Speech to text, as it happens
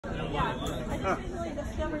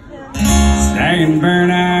Staying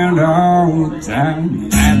burnt out all the time,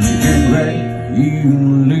 that's a good way you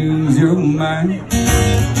lose your mind.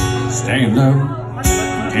 Staying low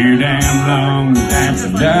too damn long, that's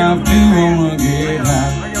enough to wanna get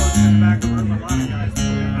high.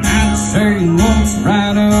 Not saying what's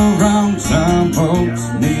right or wrong, some folks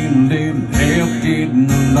need a little help getting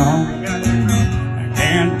along. I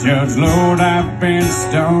can't judge, Lord, I've been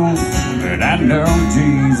stoned, but I know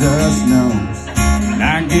Jesus knows. And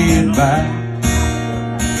I get by,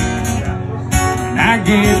 and I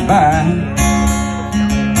get by.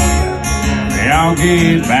 We all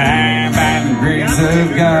get by the grace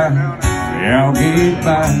of God. We all get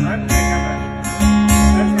by.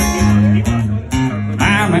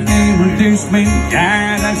 Mama introduced me to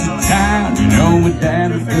God as a child. You know my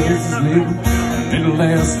daddy does his little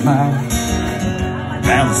less smile.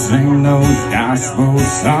 I was singing those gospel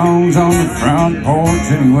songs on the front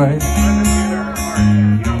porch anyway.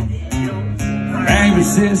 Baby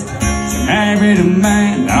sister, she married a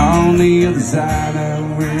man on the other side of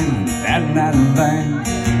the world. That night of land,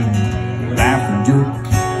 laugh and joke,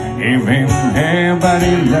 give him hair, but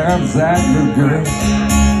he loves that little girl.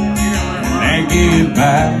 And they get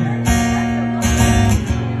by,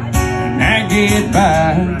 and they get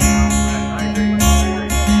by.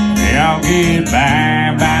 They all get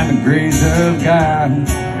by the grace of God.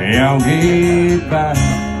 They all get by.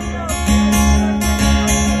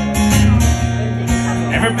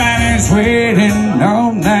 Everybody's waiting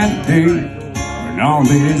on that day when all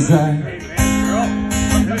is right.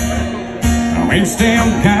 We've still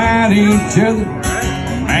got each other,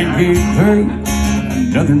 might get through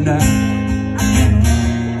another night.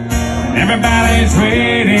 Everybody's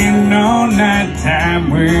waiting on that time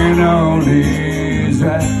when all is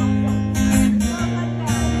right.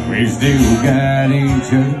 We've still got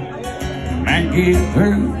each other, might get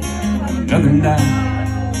through another night.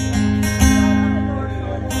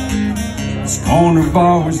 This corner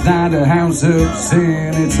bar is not a house of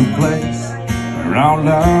sin, it's a place where all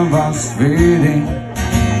of us fit in.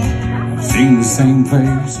 I've seen the same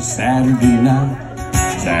face a Saturday night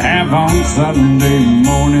as I have on Sunday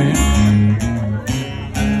morning.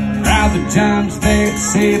 Brother John's there,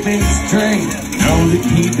 saving straight. Know that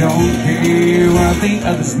he don't care what the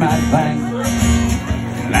others might think.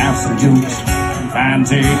 Laughs and jokes and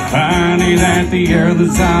finds it funny that the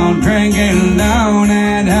others all drinking alone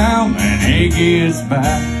at home. And he gets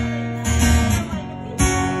by,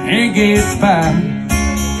 he gets by.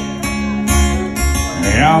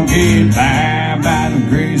 They all get by the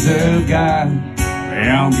grace of God. They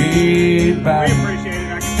all get by. We appreciate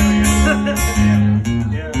it, I can tell you.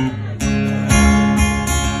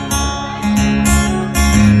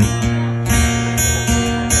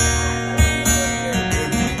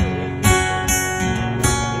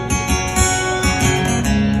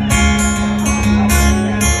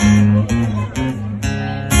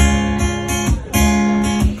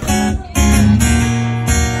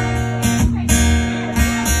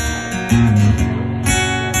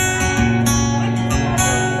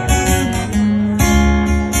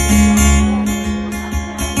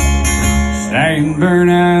 Staying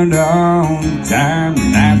burnt out all the time,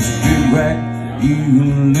 and that's a good way you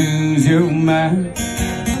lose your mind.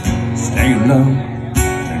 Staying low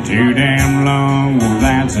for too damn long, well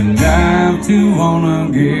that's enough to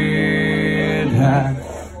wanna get high.